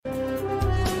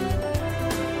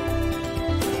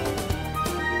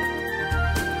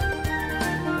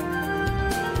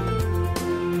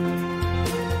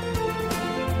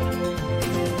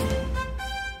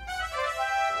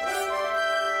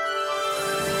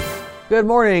Good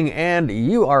morning, and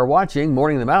you are watching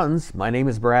Morning in the Mountains. My name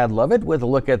is Brad Lovett with a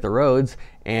look at the roads,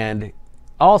 and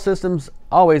all systems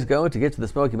always go to get to the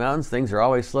Smoky Mountains. Things are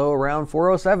always slow around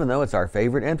 407, though. It's our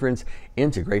favorite entrance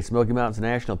into Great Smoky Mountains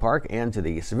National Park and to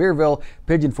the Sevierville,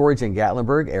 Pigeon Forge, and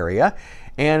Gatlinburg area.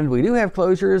 And we do have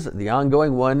closures. The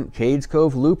ongoing one, Cades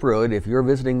Cove Loop Road, if you're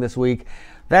visiting this week,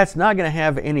 that's not going to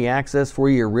have any access for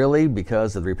you really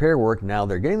because of the repair work. Now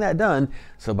they're getting that done,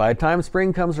 so by the time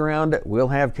spring comes around, we'll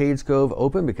have Cades Cove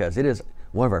open because it is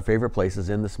one of our favorite places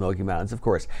in the Smoky Mountains, of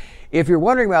course. If you're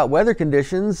wondering about weather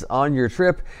conditions on your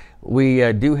trip,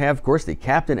 we do have, of course, the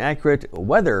Captain Accurate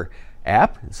Weather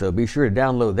app, so be sure to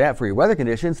download that for your weather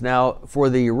conditions. Now, for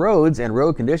the roads and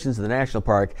road conditions in the national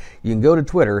park, you can go to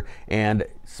Twitter and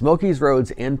Smokies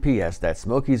Roads NPS. That's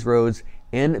Smokies Roads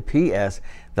NPS.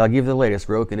 They'll give you the latest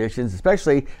road conditions,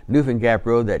 especially Newfound Gap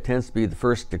Road that tends to be the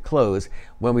first to close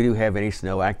when we do have any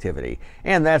snow activity.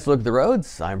 And that's Look at the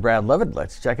Roads. I'm Brad Lovett.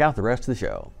 Let's check out the rest of the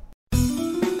show.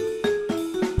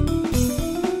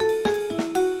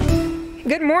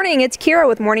 Good morning, it's Kira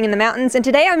with Morning in the Mountains, and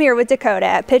today I'm here with Dakota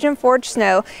at Pigeon Forge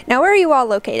Snow. Now, where are you all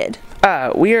located?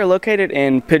 We are located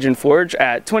in Pigeon Forge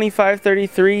at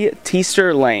 2533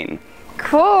 Teaster Lane.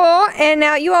 Cool, and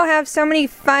now you all have so many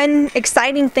fun,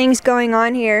 exciting things going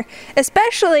on here,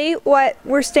 especially what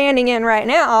we're standing in right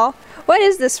now. What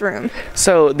is this room?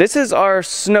 So this is our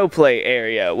snow play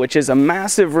area, which is a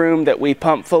massive room that we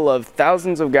pump full of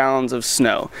thousands of gallons of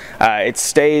snow. It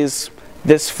stays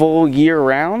this full year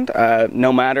round,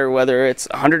 no matter whether it's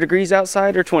 100 degrees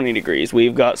outside or 20 degrees.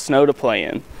 We've got snow to play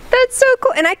in. That's so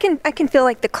cool, and I can feel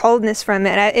like the coldness from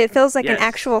it. It feels like an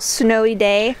actual snowy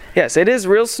day. Yes, it is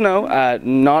real snow,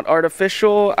 not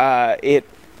artificial. It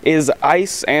is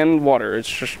ice and water. It's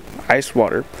just ice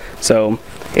water. So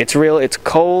it's real, it's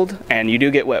cold, and you do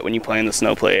get wet when you play in the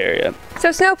snow play area.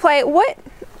 So snow play, what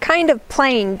kind of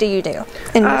playing do you do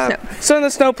in the snow? So in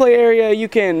the snow play area, you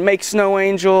can make snow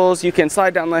angels, you can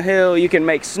slide down the hill, you can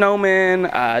make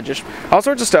snowmen, just all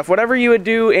sorts of stuff. Whatever you would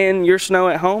do in your snow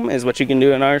at home is what you can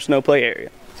do in our snow play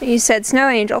area. So you said snow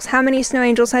angels. How many snow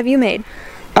angels have you made?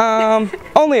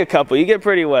 Only a couple. You get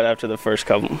pretty wet after the first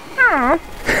couple.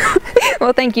 Aww.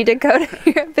 Well, thank you, Dakota.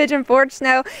 Here at Pigeon Forge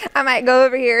Snow. I might go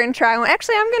over here and try one.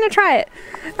 Actually, I'm going to try it.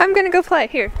 I'm going to go play.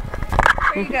 Here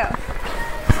you go.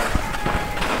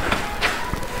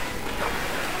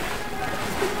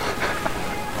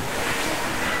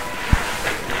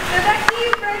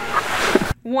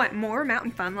 Want more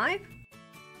Mountain Fun Life?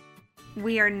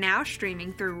 We are now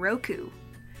streaming through Roku.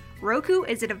 Roku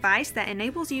is a device that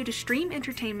enables you to stream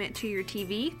entertainment to your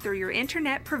TV through your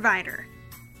internet provider.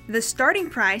 The starting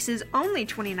price is only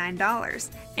 $29,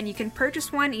 and you can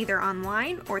purchase one either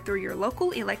online or through your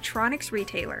local electronics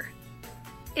retailer.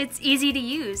 It's easy to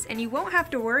use, and you won't have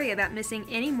to worry about missing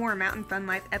any more Mountain Fun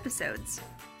Life episodes.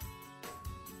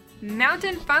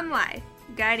 Mountain Fun Life,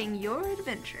 guiding your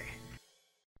adventure.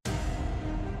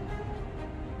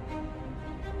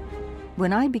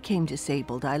 When I became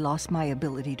disabled, I lost my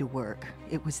ability to work.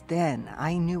 It was then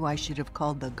I knew I should have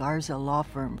called the Garza Law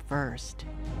Firm first.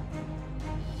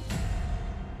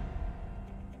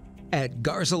 At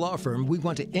Garza Law Firm, we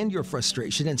want to end your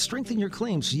frustration and strengthen your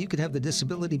claims so you can have the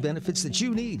disability benefits that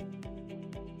you need.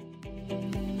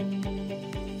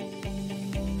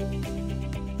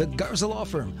 The Garza Law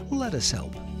Firm, let us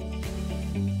help.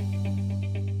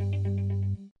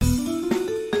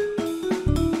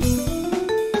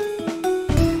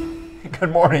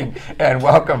 Good morning and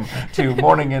welcome to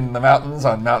Morning in the Mountains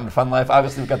on Mountain Fun Life.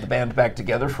 Obviously, we've got the band back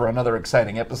together for another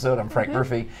exciting episode. I'm Frank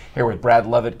Murphy here with Brad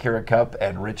Lovett, Kira Cup,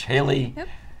 and Rich Haley. Yep.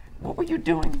 What were you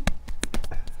doing?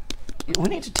 We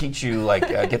need to teach you,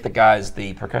 get the guys,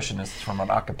 the percussionists from an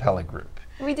a cappella group.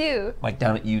 We do. Like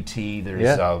down at UT,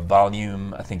 there's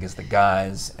Volume, I think, is the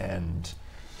guys, and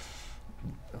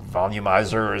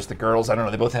Volumizer is the girls. I don't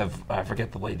know. They both have, I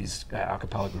forget the ladies' a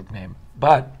cappella group name.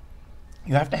 But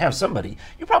you have to have somebody.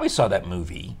 You probably saw that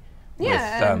movie with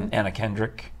Anna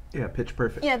Kendrick. Yeah, Pitch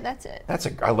Perfect. Yeah, that's it.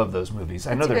 I love those movies.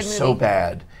 I know they're so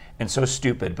bad and so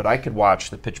stupid, but I could watch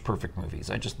the Pitch Perfect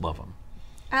movies. I just love them.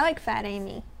 I like Fat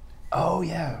Amy. Oh,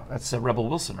 yeah. That's Rebel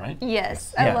Wilson, right?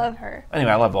 Yes, Yeah. I love her.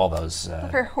 Anyway, I love all those.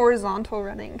 Her horizontal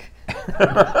running.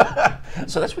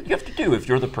 So that's what you have to do if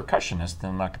you're the percussionist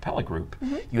in an a cappella group.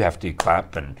 You have to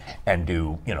clap and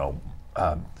do,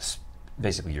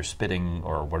 basically you're spitting,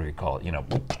 or what do you call it,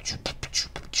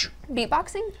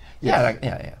 Beatboxing?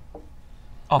 Yeah.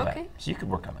 All that. So you could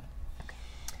work on it. Okay.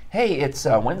 Hey, it's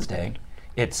Wednesday.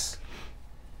 It's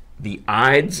the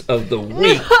Ides of the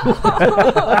Week.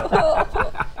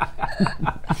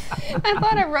 I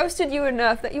thought I roasted you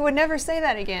enough that you would never say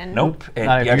that again. Nope. And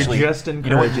Not you if actually, you're just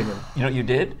encouraging him. You know what you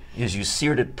did? Is you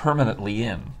seared it permanently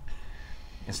in.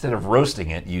 Instead of roasting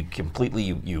it, you completely,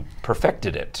 you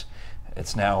perfected it.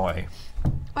 It's now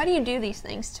Why do you do these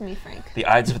things to me, Frank? the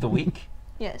Ides of the Week.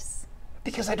 Yes.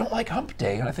 Because I don't like Hump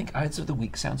Day, and I think Ides of the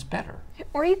Week sounds better.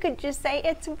 Or you could just say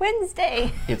it's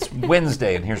Wednesday. It's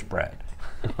Wednesday, and here's Brad.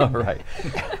 All right.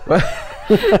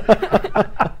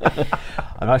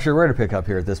 I'm not sure where to pick up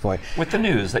here at this point. With the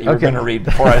news that you were Okay. going to read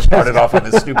before I started off on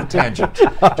this stupid tangent.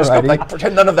 Just go, Alrighty. like,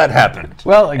 pretend none of that happened.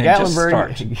 Well, and just Gatlinburg,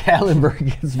 start.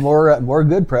 Gatlinburg gets more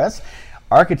good press.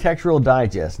 Architectural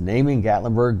Digest naming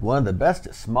Gatlinburg one of the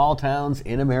best small towns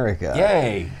in America.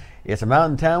 Yay. It's a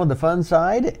mountain town with the fun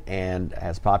side and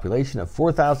has a population of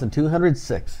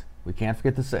 4,206. We can't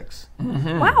forget the 6.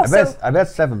 Wow, I bet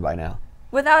 7 by now.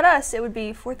 without us, it would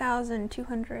be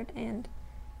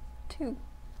 4,202.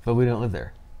 But we don't live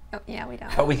there. Oh, yeah, we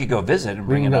don't. But we could go visit and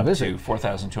bring can it go up visit. to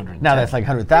 4,210. Now that's like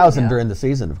 100,000 Yeah. during the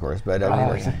season, of course. But I mean,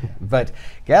 Oh, yeah. but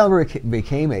Gatlinburg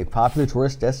became a popular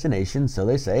tourist destination, so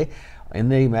they say, in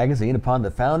the magazine upon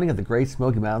the founding of the Great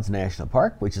Smoky Mountains National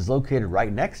Park, which is located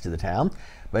right next to the town,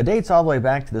 but dates all the way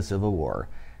back to the Civil War.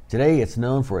 Today, it's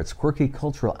known for its quirky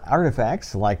cultural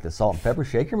artifacts like the Salt and Pepper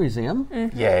Shaker Museum,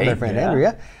 Yay. with our friend Yeah.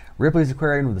 Andrea, Ripley's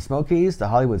Aquarium of the Smokies, the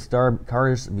Hollywood Star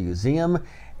Cars Museum,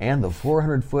 and the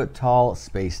 400-foot-tall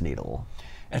Space Needle.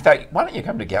 In fact, why don't you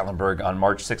come to Gatlinburg on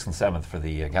March 6th and 7th for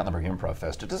the Gatlinburg Improv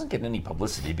Fest? It doesn't get any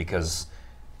publicity because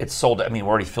it's sold. I mean,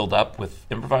 we're already filled up with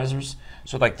improvisers,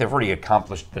 so like they've already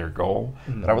accomplished their goal.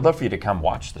 But I would love for you to come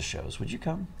watch the shows. Would you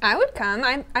come? I would come.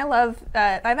 I love,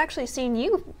 I've actually seen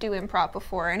you do improv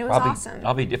before, and it was awesome.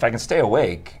 I'll be if I can stay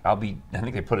awake. I'll be. I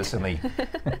think they put us in the.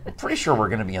 I'm pretty sure we're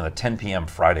going to be in the 10 p.m.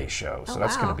 Friday show, so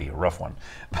that's going wow. to be a rough one.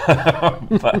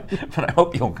 but I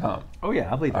hope you'll come. Oh yeah,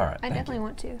 I'll be there. All right. I thank definitely you.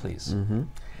 want to. Please.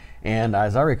 And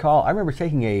as I recall, I remember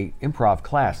taking a improv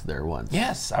class there once.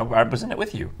 Yes, I was in it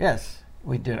with you. Yes.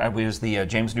 We did. It was the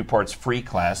James Newport's free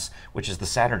class, which is the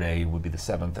Saturday, would be the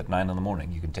 7th at 9 in the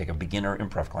morning. You can take a beginner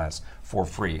improv class for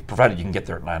free, provided you can get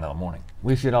there at 9 in the morning.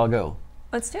 We should all go.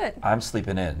 Let's do it. I'm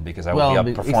sleeping in because I Well, will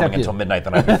be up performing except you. until midnight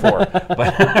the night before. But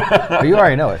But you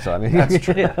already know it, so I mean. that's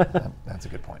true. That's a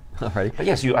good point. Alrighty. But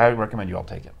yes, I recommend you all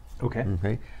take it. Okay.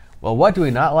 Okay. Well, what do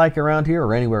we not like around here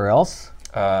or anywhere else?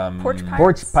 Porch Porch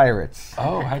Pirates. Pirates.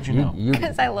 Oh, how'd you know?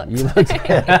 Because I looked. You looked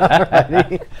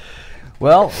Alrighty.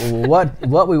 Well,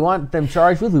 what we want them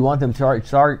charged with? We want them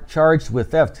charged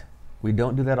with theft. We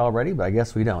don't do that already, but I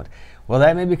guess we don't. Well,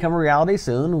 that may become a reality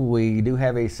soon. We do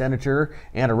have a senator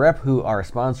and a rep who are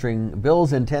sponsoring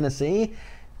bills in Tennessee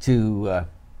to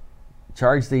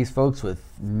charge these folks with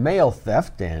mail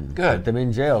theft and Good. put them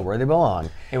in jail where they belong.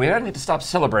 Hey, we don't need to stop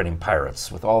celebrating pirates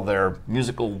with all their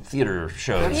musical theater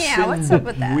shows. Yeah, what's up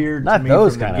with that? Weird. Not to me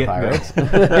those from the kind of get-go.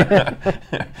 pirates.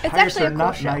 It's Pirates actually are a cool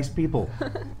not show. nice people.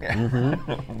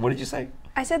 What did you say?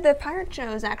 I said the pirate show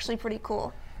is actually pretty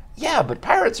cool. Yeah, but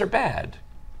pirates are bad.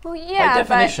 Well, yeah, By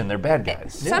definition, they're bad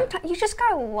guys. sometimes you just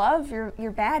gotta love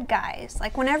your bad guys.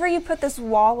 Like whenever you put this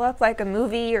wall up, like a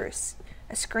movie or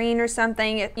a screen or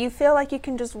something, you feel like you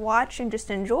can just watch and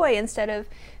just enjoy instead of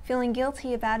feeling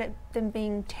guilty about it, them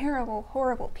being terrible,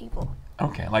 horrible people.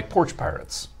 Okay, like porch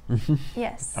pirates.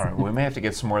 Yes. All right, well, we may have to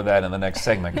get some more of that in the next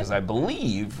segment because I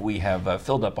believe we have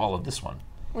filled up all of this one.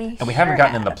 And we haven't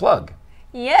gotten in the plug.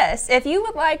 Yes, if you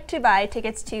would like to buy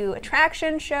tickets to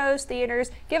attractions, shows,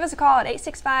 theaters, give us a call at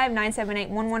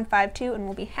 865-978-1152 and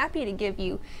we'll be happy to give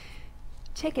you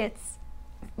tickets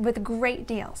with great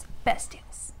deals, best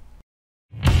deals.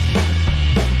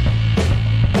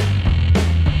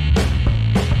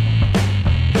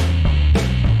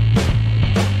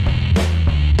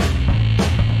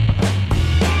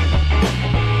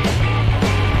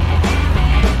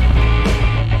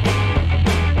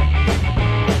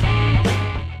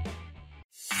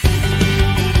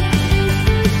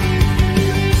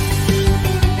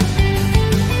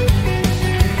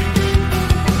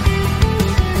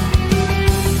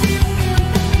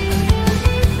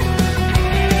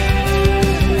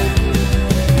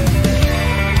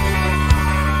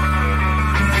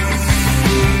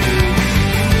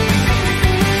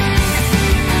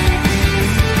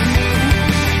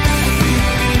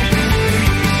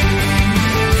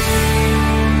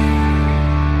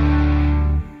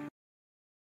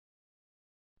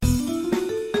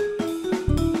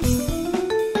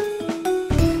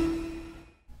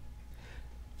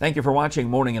 Thank you for watching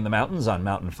Morning in the Mountains on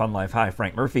Mountain Fun Life. Hi,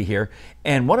 Frank Murphy here.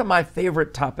 And one of my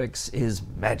favorite topics is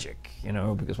magic, you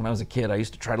know, because when I was a kid, I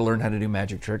used to try to learn how to do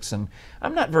magic tricks, and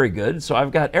I'm not very good. So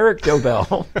I've got Eric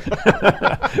Dobell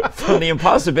from the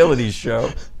Impossibilities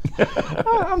Show.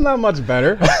 I'm not much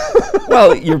better.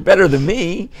 Well, you're better than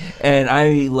me, and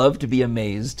I love to be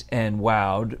amazed and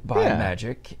wowed by Yeah.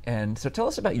 magic. And so tell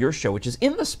us about your show, which is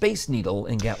in the Space Needle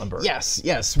in Gatlinburg.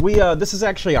 Yes. We this is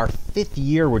actually our 5th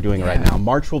year we're doing it right now.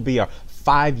 March will be our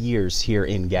 5 years here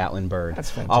in Gatlinburg. That's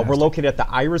fantastic. We're located at the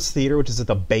Iris Theater, which is at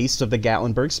the base of the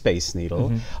Gatlinburg Space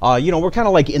Needle. You know, we're kind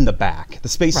of like in the back. The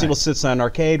Space Needle sits on an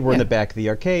arcade. We're in the back of the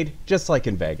arcade, just like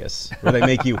in Vegas, where they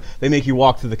make you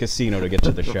walk through the casino to get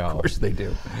to the show. Of course they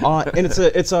do. And it's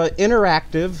a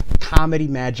interactive comedy,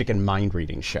 magic, and mind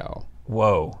reading show.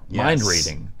 Whoa, mind Yes.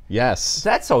 reading. Yes.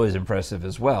 That's always impressive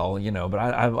as well, you know, but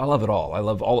I love it all. I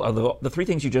love all of the three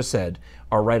things you just said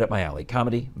are right up my alley.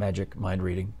 Comedy, magic, mind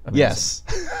reading. Amazing. Yes.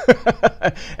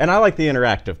 And I like the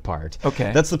interactive part.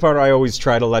 Okay. That's the part I always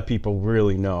try to let people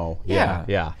really know. Yeah.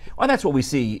 Yeah. Well, that's what we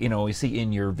see, you know, we see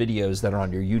in your videos that are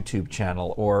on your YouTube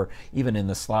channel, or even in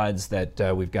the slides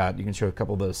that we've got. You can show a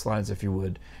couple of those slides if you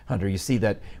would, Hunter. You see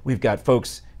that we've got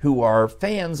folks who are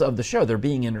fans of the show. They're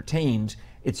being entertained.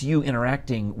 It's you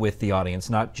interacting with the audience,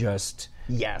 not just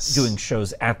Yes. doing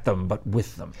shows at them, but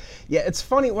with them. Yeah, it's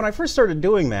funny. When I first started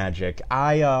doing magic,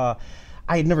 I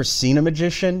had never seen a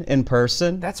magician in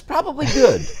person. That's probably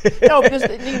good. No, because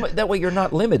that way you're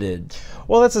not limited.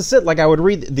 Well, that's it. Like, I would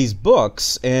read these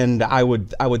books, and I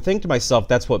would think to myself,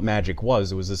 that's what magic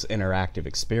was. It was this interactive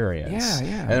experience.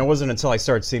 Yeah. And it wasn't until I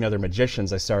started seeing other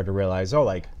magicians I started to realize,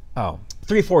 Oh,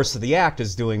 3/4 of the act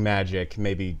is doing magic,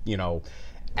 maybe, you know,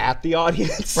 at the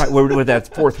audience. right, where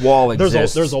that fourth wall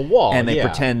exists. There's a wall, and they yeah.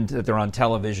 pretend that they're on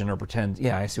television or pretend.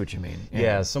 Yeah, I see what you mean.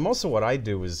 Yeah, so most of what I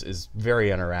do is very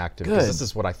interactive, Good. because this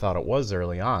is what I thought it was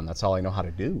early on. That's all I know how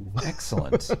to do.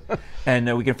 Excellent.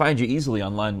 And we can find you easily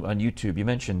online on YouTube. You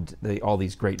mentioned all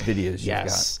these great videos you've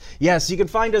got. Yes, you can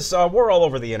find us. We're all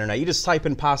over the internet. You just type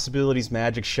in Possibilities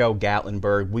Magic Show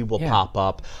Gatlinburg. We will pop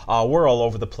up. We're all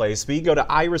over the place. But you go to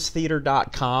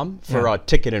iristheater.com for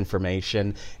ticket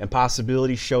information, and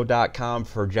possibilitiesshow.com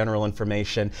for general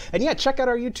information. And yeah, check out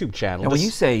our YouTube channel. Now, when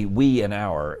you say we and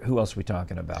our, who else are we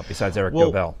talking about besides Eric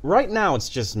Well, Dobell? right now it's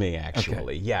just me,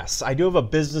 actually. Yes, I do have a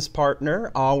business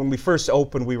partner. When we first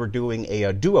opened, we were doing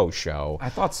a duo show. I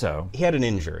thought so. He had an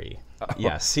injury.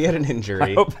 Yes, he had an injury.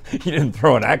 I hope you didn't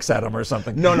throw an axe at him or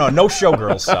something. No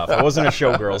showgirl stuff. It wasn't a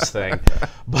showgirls thing.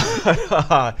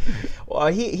 But well,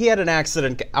 he had an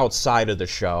accident outside of the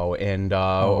show, and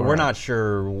we're not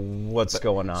sure what's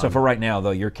going on. So for right now,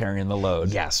 though, you're carrying the load.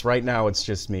 Yes, right now it's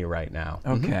just me right now.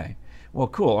 Okay. Well,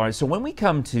 cool. All right. So when we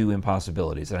come to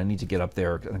Impossibilities, and I need to get up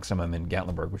there next time I'm in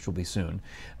Gatlinburg, which will be soon.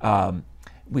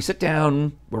 We sit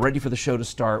down. We're ready for the show to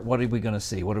start. What are we going to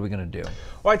see? What are we going to do?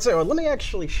 Well, I'd say, let me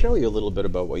actually show you a little bit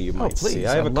about what you might please. see.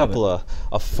 I have I'd a love couple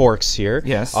of forks here.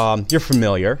 Yes. You're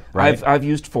familiar, right? I've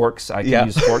used forks. I can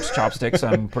use forks, chopsticks.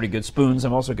 I'm pretty good. Spoons.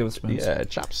 I'm also good with spoons. Yeah,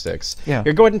 chopsticks. Yeah.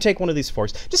 Here, go ahead and take one of these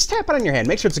forks. Just tap it on your hand.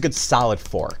 Make sure it's a good solid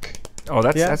fork. Oh,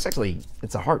 that's actually,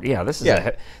 it's a hard, this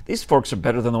is these forks are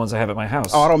better than the ones I have at my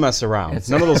house. Oh, I don't mess around.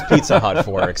 None of those Pizza Hut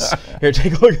forks. Here,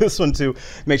 take a look at this one too.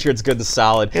 Make sure it's good and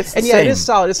solid. It's and the it same. is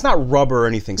solid. It's not rubber or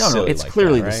anything No, silly it's like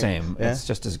clearly that, the right? same. Yeah? It's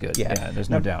just as good. Yeah,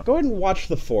 there's no doubt. Go ahead and watch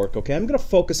the fork, okay? I'm going to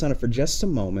focus on it for just a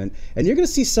moment, and you're going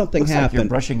to see something Looks like happen. you're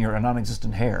brushing your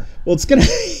non-existent hair. Well, it's going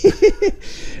to...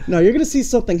 No, you're going to see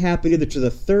something happen either to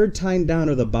the third tine down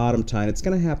or the bottom tine. It's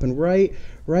going to happen right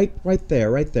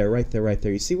there.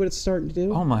 You see what it's starting to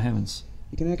do? Oh, my heavens.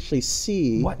 You can actually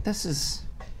see... What? This is...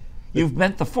 You've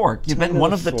bent the fork. You've bent tine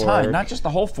one of of the the time, fork. not just the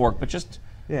whole fork, but just...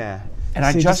 Yeah. And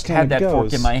I See, it just had kinda that fork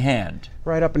goes in my hand.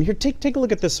 right up in here. Take a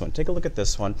look at this one. Take a look at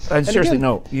this one. And Seriously, again,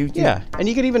 no. Yeah, and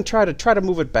you can even try to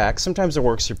move it back. Sometimes it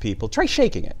works for people. Try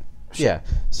shaking it. Yeah,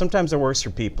 sometimes it works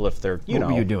for people if they're What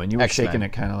were you doing? You were X-Men. shaking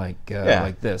it kind of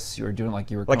like this. You were doing like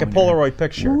you were like a combing your hair. Polaroid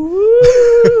picture.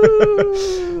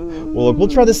 Well, look, we'll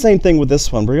try the same thing with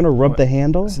this one. We're gonna rub the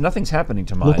handle. So nothing's happening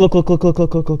to mine. Look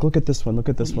at this one. Look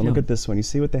at this one. Look at this one. You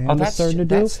see what the handle's that's- starting to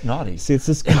do? that's naughty. See, it's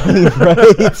just going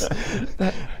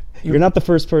right. You're not the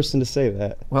first person to say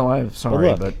that. Well, I'm But sorry,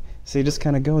 look, but see, it just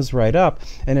kind of goes right up.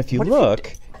 And if you What if you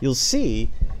look, you'll see.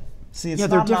 See, it's Yeah,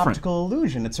 they're not an different. optical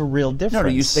illusion. It's a real difference.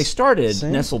 no, they started See?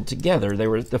 nestled together.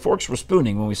 The forks were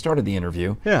spooning when we started the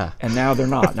interview. Yeah. And now they're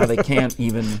not. Now they can't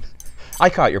even. I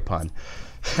caught your pun.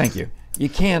 Thank you. You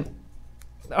can't.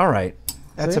 All right.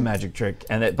 That's See? a magic trick,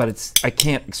 but I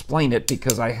can't explain it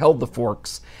because I held the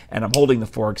forks and I'm holding the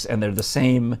forks and they're the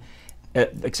same,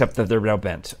 except that they're now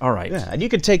bent. All right. Yeah, and you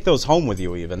could take those home with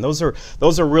you. Even those are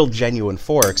real genuine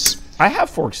forks. I have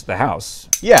forks at the house.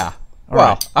 Yeah.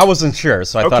 Well, I wasn't sure,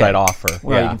 so I thought I'd offer.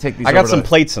 Well, you can take these I got over some to-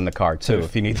 plates in the car, too,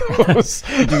 if you need those.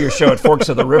 You do your show at Forks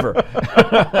of the River.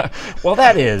 Well,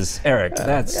 that is, Eric,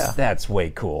 that's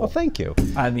way cool. Well, thank you.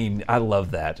 I mean, I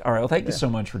love that. All right, well, thank you so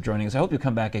much for joining us. I hope you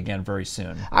come back again very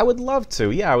soon. I would love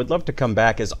to. Yeah, I would love to come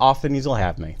back as often as you'll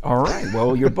have me. All right,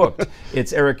 well, you're booked.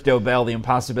 It's Eric Dobell, The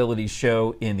Impossibilities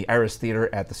Show in the Iris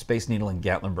Theater at the Space Needle in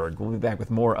Gatlinburg. We'll be back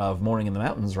with more of Morning in the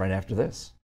Mountains right after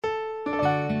this.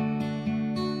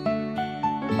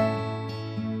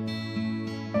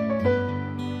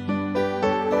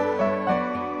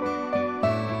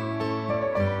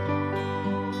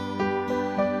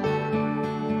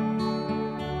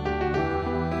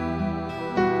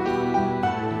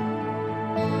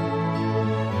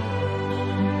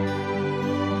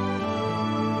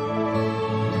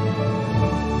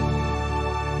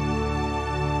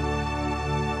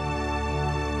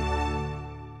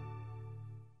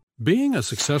 Being a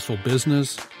successful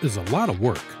business is a lot of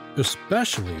work,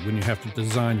 especially when you have to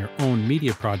design your own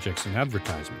media projects and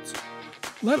advertisements.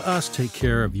 Let us take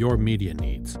care of your media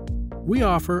needs. We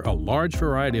offer a large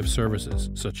variety of services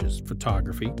such as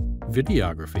photography,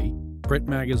 videography, print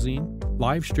magazine,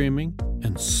 live streaming,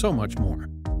 and so much more.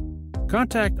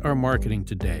 Contact our marketing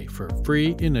today for a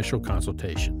free initial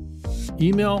consultation.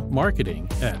 Email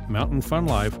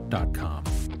marketing@mountainfunlife.com.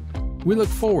 We look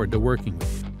forward to working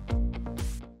with you.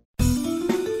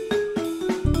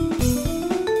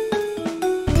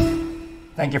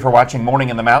 Thank you for watching Morning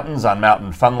in the Mountains on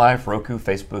Mountain Fun Life, Roku,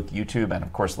 Facebook, YouTube, and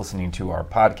of course listening to our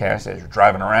podcast as you're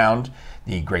driving around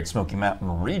the Great Smoky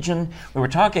Mountain region. We were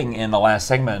talking in the last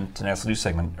segment, an Ask Lou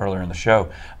segment earlier in the show,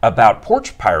 about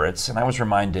porch pirates, and I was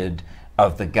reminded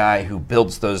of the guy who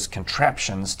builds those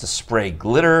contraptions to spray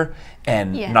glitter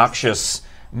and noxious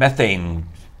methane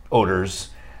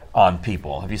odors on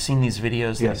people. Have you seen these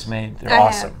videos that he's made? They're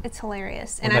awesome. It's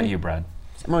hilarious. What about you, Brad?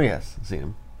 Oh, yes, I've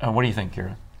seen him. What do you think,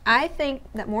 Kira? I think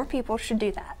that more people should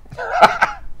do that.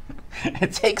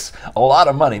 It takes a lot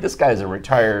of money. This guy's a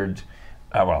retired,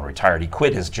 he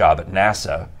quit his job at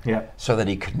NASA so that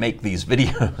he could make these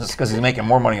videos because he's making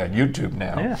more money on YouTube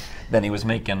now than he was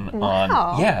making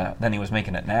than he was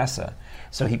making at NASA.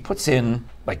 So he puts in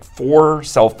like 4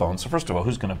 cell phones. So first of all,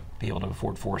 who's going to be able to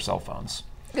afford 4 cell phones?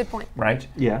 Good point. Right?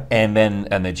 Yeah. And then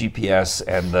the GPS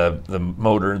and the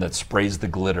motor that sprays the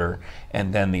glitter,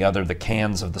 and then the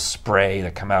cans of the spray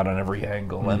that come out on every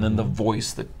angle, and then the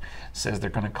voice that says they're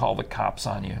going to call the cops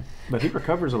on you. But he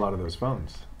recovers a lot of those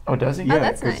phones. Oh, does he? Yeah, Oh,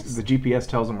 that's 'cause nice. the GPS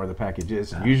tells him where the package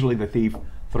is. Usually the thief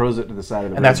throws it to the side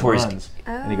of the And that's road where and runs,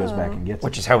 and he goes back and gets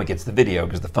Which it. is how he gets the video,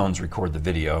 because the phones record the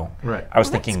video. Right. I was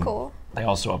Well, that's thinking cool. they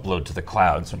also upload to the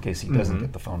cloud, so in case he doesn't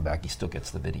get the phone back, he still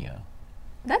gets the video.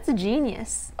 That's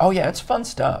genius. Oh yeah, it's fun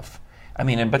stuff. I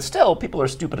mean, but still, people are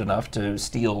stupid enough to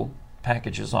steal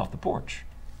packages off the porch.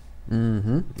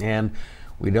 And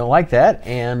we don't like that,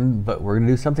 but we're going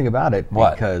to do something about it.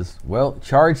 What? Because, well,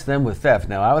 charge them with theft.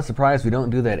 Now, I was surprised we don't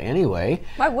do that anyway.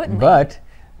 Why wouldn't we? But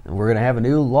we're going to have a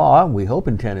new law, we hope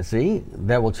in Tennessee,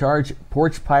 that will charge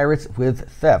porch pirates with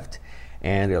theft.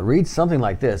 And it reads something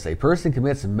like this: a person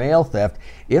commits mail theft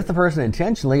if the person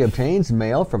intentionally obtains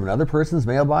mail from another person's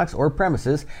mailbox or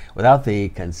premises without the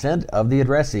consent of the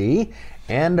addressee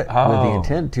and with the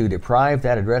intent to deprive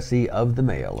that addressee of the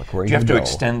mail, according Do you have to to Dole.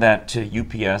 extend that to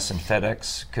UPS and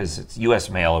FedEx? Because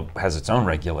U.S. Mail has its own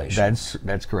regulations.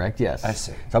 That's correct, yes. I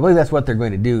see. So I believe that's what they're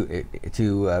going to do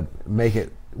to make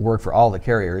it work for all the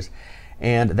carriers.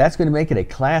 And that's going to make it a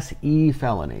Class E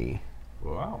felony.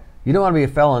 Wow. You don't want to be a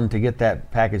felon to get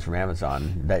that package from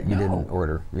Amazon that you didn't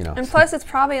order, you know. And plus, it's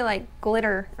probably like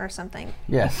glitter or something.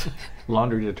 Yes.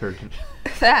 Laundry detergent.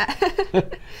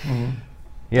 That.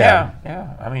 Yeah.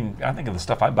 I mean, I think of the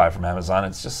stuff I buy from Amazon.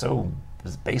 It's just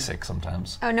it's basic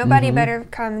sometimes. Oh, nobody better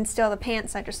come and steal the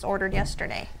pants I just ordered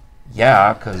yesterday.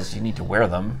 Yeah, because you need to wear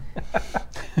them.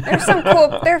 They're some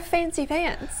cool, they're fancy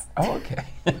pants. Oh, okay.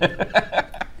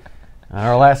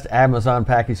 Our last Amazon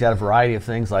package had a variety of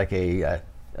things like a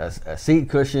seat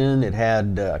cushion. It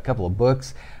had a couple of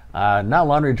books. Not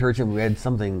laundry detergent. We had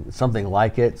something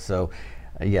like it. So,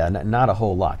 not a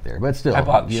whole lot there, but still. I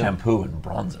bought shampoo and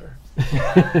bronzer.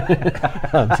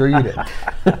 I'm sure you did.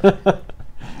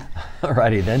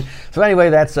 Alrighty then. So anyway,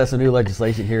 that's some new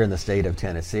legislation here in the state of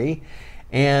Tennessee.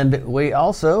 And we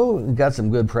also got some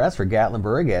good press for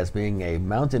Gatlinburg as being a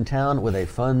mountain town with a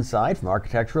fun side from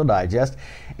Architectural Digest,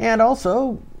 and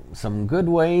also some good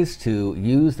ways to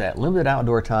use that limited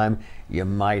outdoor time you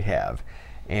might have.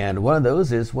 And one of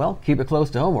those is, well, keep it close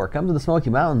to home or come to the Smoky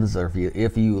Mountains, or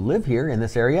if you live here in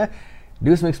this area,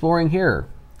 do some exploring here.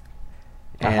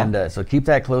 And so keep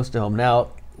that close to home.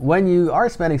 Now, when you are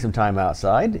spending some time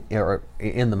outside, or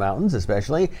in the mountains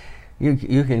especially,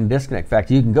 you can disconnect. In fact,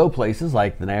 you can go places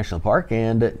like the national park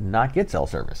and not get cell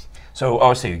service.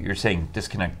 So, so you're saying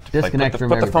disconnect. Disconnect like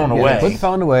put the phone everything. away. Yeah, put the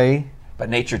phone away. But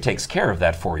nature takes care of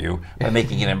that for you by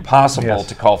making it impossible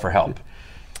to call for help.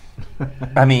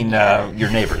 I mean, your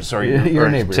neighbors or your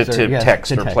neighbors to text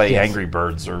to or text, play yes. Angry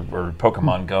Birds or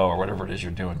Pokemon Go or whatever it is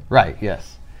you're doing. Right.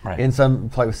 Yes. Right. In some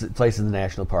places in the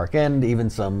national park and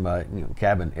even some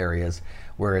cabin areas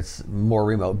where it's more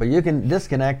remote, but you can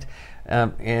disconnect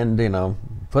and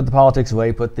put the politics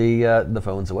away, put the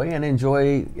phones away, and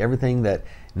enjoy everything that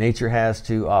nature has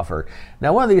to offer.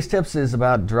 Now, one of these tips is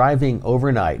about driving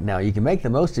overnight. Now, you can make the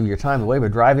most of your time away by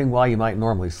driving while you might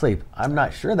normally sleep. I'm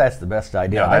not sure that's the best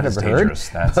idea I've ever heard.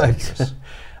 That's dangerous.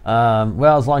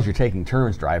 Well, as long as you're taking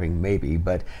turns driving, maybe.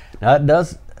 But now it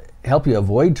does help you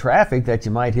avoid traffic that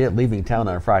you might hit leaving town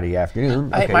on a Friday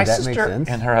afternoon. Okay, my that sister makes sense.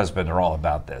 and her husband are all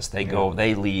about this. They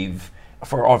leave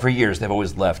for years. They've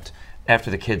always left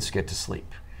after the kids get to sleep.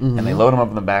 And they load them up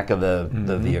in the back of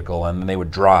the vehicle, and then they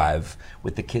would drive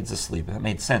with the kids asleep. That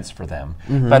made sense for them.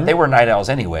 But they were night owls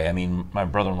anyway. I mean, my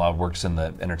brother-in-law works in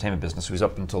the entertainment business. He was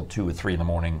up until 2 or 3 in the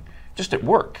morning just at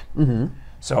work.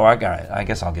 So I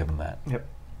guess I'll give him that. Yep.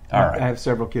 All right. I have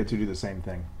several kids who do the same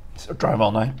thing. So drive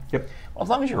all night? Yep. Well, as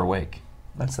long as you're awake.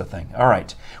 That's the thing. All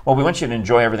right. Well, we want you to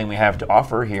enjoy everything we have to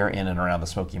offer here in and around the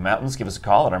Smoky Mountains. Give us a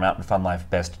call at our Mountain Fun Life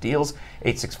Best Deals,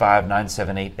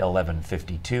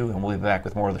 865-978-1152, and we'll be back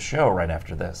with more of the show right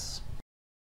after this.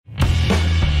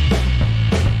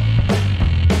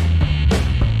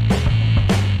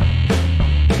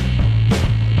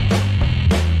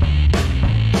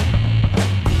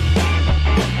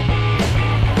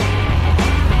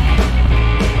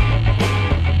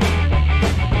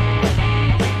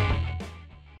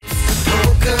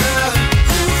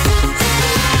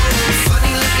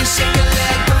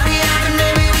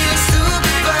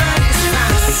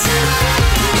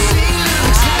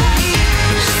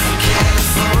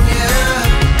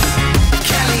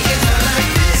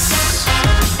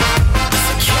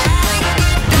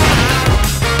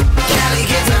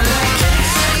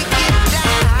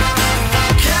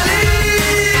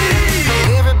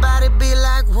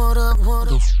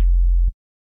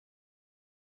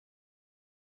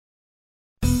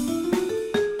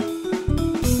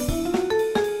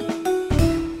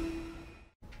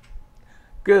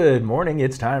 Good morning.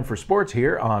 It's time for sports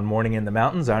here on Morning in the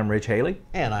Mountains. I'm Rich Haley.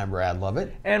 And I'm Brad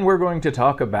Lovett. And we're going to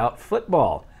talk about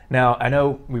football. Now, I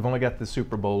know we've only got the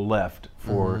Super Bowl left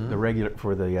for the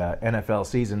NFL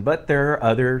season, but there are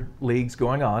other leagues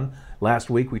going on. Last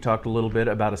week we talked a little bit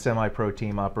about a semi-pro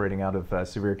team operating out of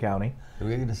Sevier County.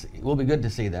 Will be good to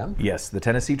see them. Yes, the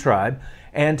Tennessee Tribe.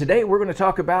 And today we're going to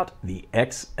talk about the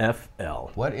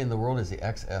XFL. What in the world is the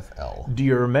XFL? Do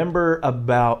you remember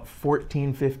about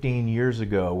 14, 15 years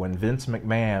ago when Vince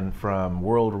McMahon from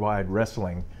Worldwide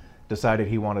Wrestling decided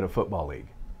he wanted a football league?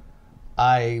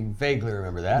 I vaguely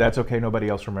remember that. That's okay. Nobody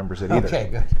else remembers it either. Okay,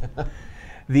 good.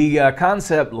 The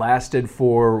concept lasted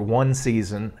for one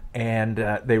season, and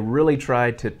they really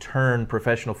tried to turn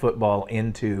professional football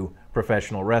into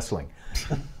professional wrestling.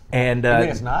 And you mean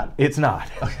it's not? It's not.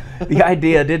 The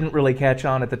idea didn't really catch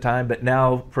on at the time, but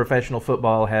now professional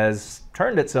football has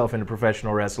turned itself into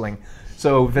professional wrestling.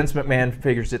 So Vince McMahon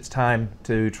figures it's time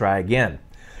to try again.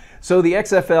 So the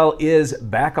XFL is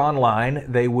back online.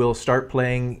 They will start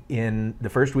playing in the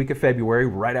first week of February,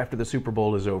 right after the Super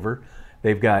Bowl is over.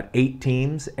 They've got 8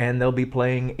 teams, and they'll be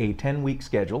playing a 10-week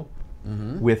schedule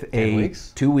with a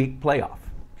 2-week playoff.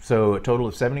 So a total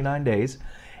of 79 days.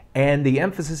 And the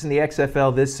emphasis in the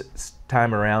XFL this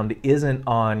time around isn't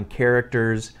on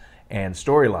characters and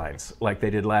storylines like they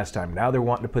did last time. Now they're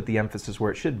wanting to put the emphasis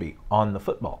where it should be, on the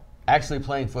football. Actually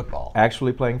playing football.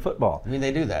 Actually playing football. I mean,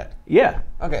 they do that. Yeah.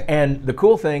 Okay. And the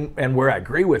cool thing, and where I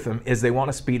agree with them, is they want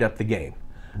to speed up the game.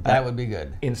 That would be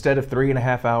good. Instead of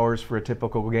 3.5 hours for a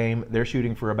typical game, they're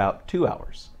shooting for about 2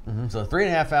 hours. So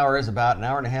 3.5 hours, about an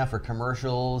hour and a half for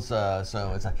commercials.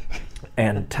 So it's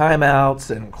and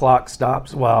timeouts and clock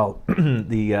stops while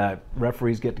the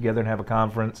referees get together and have a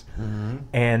conference.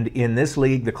 And in this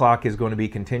league, the clock is going to be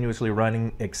continuously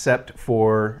running, except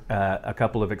for a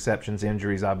couple of exceptions,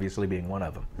 injuries obviously being one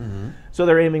of them. So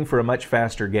they're aiming for a much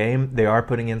faster game. They are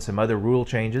putting in some other rule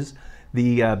changes.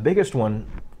 The biggest one,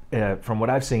 from what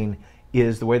I've seen,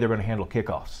 is the way they're going to handle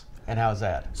kickoffs. And how's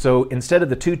that? So instead of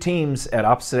the 2 teams at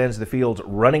opposite ends of the field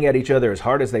running at each other as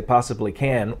hard as they possibly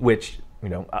can, which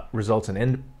results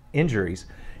in injuries,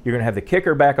 you're going to have the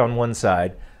kicker back on one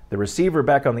side, the receiver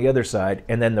back on the other side,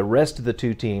 and then the rest of the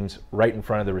 2 teams right in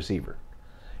front of the receiver.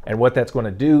 And what that's going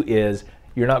to do is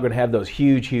you're not going to have those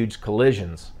huge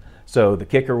collisions. So the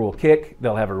kicker will kick,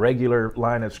 they'll have a regular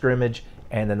line of scrimmage,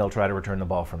 and then they'll try to return the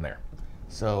ball from there.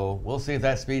 So we'll see if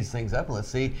that speeds things up, and let's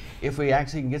see if we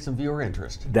actually can get some viewer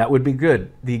interest. That would be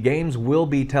good. The games will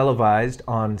be televised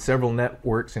on several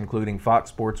networks, including Fox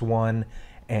Sports 1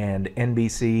 and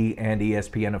NBC and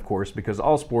ESPN, of course, because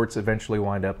all sports eventually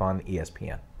wind up on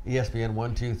ESPN. ESPN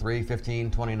 1, 2, 3, 15,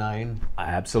 29.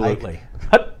 Absolutely.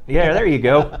 Yeah, there you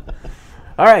go.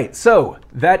 All right, so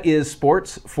that is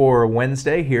sports for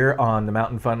Wednesday here on the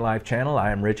Mountain Fun Life channel.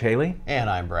 I am Rich Haley. And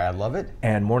I'm Brad Lovett.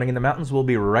 And Morning in the Mountains will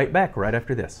be right back right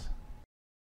after this.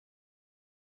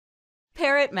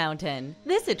 Parrot Mountain.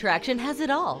 This attraction has it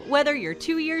all, whether you're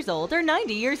 2 years old or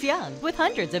 90 years young, with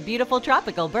hundreds of beautiful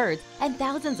tropical birds and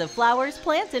thousands of flowers,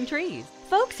 plants, and trees.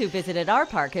 Folks who visited our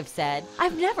park have said,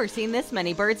 "I've never seen this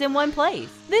many birds in one place.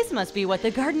 This must be what the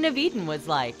Garden of Eden was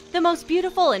like. The most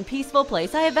beautiful and peaceful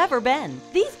place I have ever been.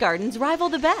 These gardens rival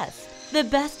the best. The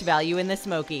best value in the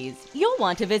Smokies. You'll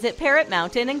want to visit Parrot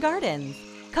Mountain and Gardens.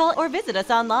 Call or visit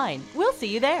us online. We'll see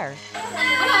you there."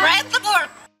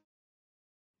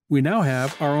 We now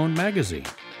have our own magazine.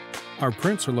 Our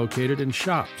prints are located in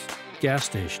shops, gas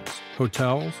stations,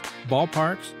 hotels,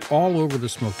 ballparks, all over the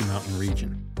Smoky Mountain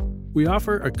region. We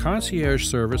offer a concierge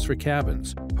service for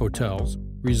cabins, hotels,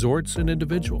 resorts, and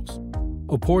individuals.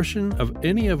 A portion of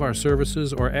any of our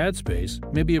services or ad space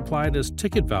may be applied as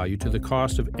ticket value to the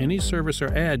cost of any service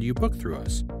or ad you book through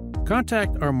us.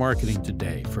 Contact our marketing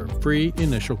today for a free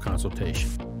initial consultation.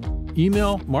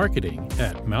 Email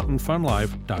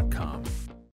marketing@mountainfunlife.com.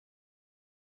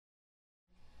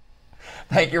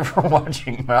 Thank you for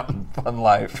watching Mountain Fun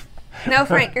Life. No,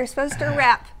 Frank, you're supposed to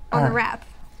rap on the rap.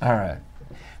 All right.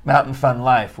 Mountain Fun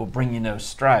Life will bring you no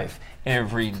strife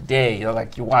every day,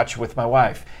 like you watch with my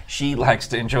wife. She likes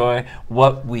to enjoy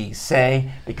what we say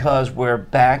because we're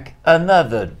back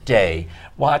another day.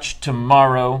 Watch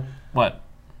tomorrow. What?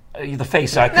 The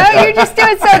face I No, you're just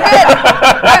doing so good.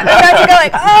 I'm about to go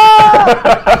like,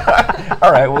 oh!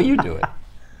 All right, well, you do it.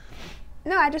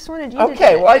 No, I just wanted you to do it.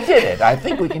 Okay, well, I did it. I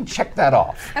think we can check that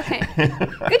off. Okay.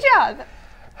 Good job.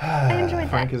 I enjoyed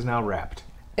that. Frank is now wrapped.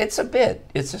 It's a bit.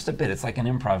 It's just a bit. It's like an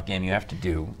improv game you have to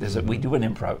do. We do an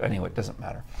improv. Anyway, it doesn't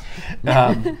matter.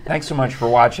 Thanks so much for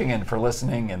watching and for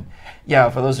listening. And yeah,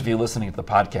 for those of you listening to the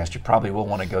podcast, you probably will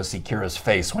want to go see Kira's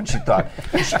face when she thought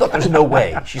there's no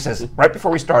way. She says, right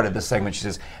before we started this segment, she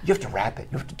says, you have to rap it.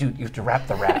 You have to rap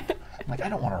the rap. I'm like, I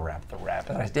don't want to rap the rap.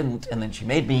 And I didn't. And then she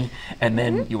made me. And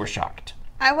then you were shocked.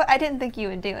 I didn't think you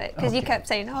would do it because you kept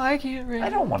saying, "Oh, I can't rap." I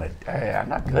don't want to. I'm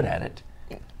not good at it.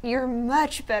 You're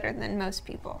much better than most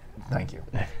people. Thank you.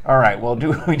 All right. Well,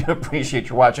 we do appreciate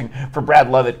you watching. For Brad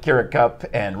Lovett, Kira Cup,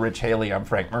 and Rich Haley, I'm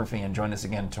Frank Murphy, and join us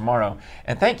again tomorrow.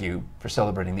 And thank you for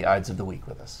celebrating the Ides of the Week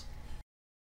with us.